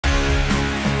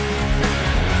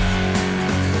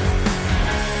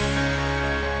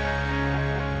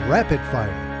Rapid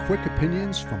Fire, quick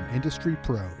opinions from industry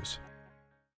pros.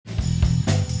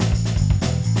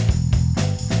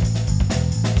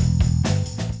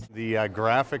 The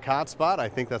graphic hotspot, I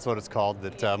think that's what it's called,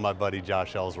 that my buddy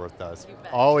Josh Ellsworth does.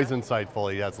 Always insightful.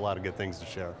 He has a lot of good things to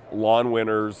share. Lawn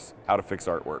winners, how to fix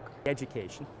artwork.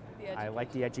 Education. I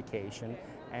like the education,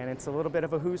 and it's a little bit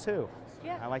of a who's who.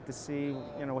 Yeah. I like to see,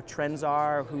 what trends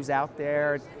are, who's out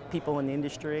there, people in the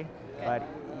industry. But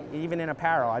even in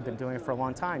apparel, I've been doing it for a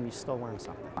long time, you still learn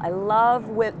something. I love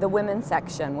the women's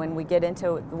section when we get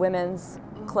into women's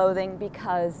clothing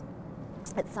because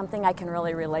it's something I can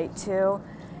really relate to.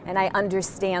 And I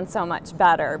understand so much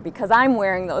better because I'm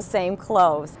wearing those same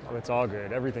clothes. Oh, it's all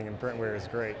good. Everything in printwear is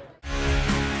great.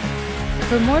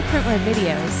 For more printwear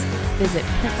videos, visit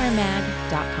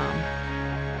printwearmag.com.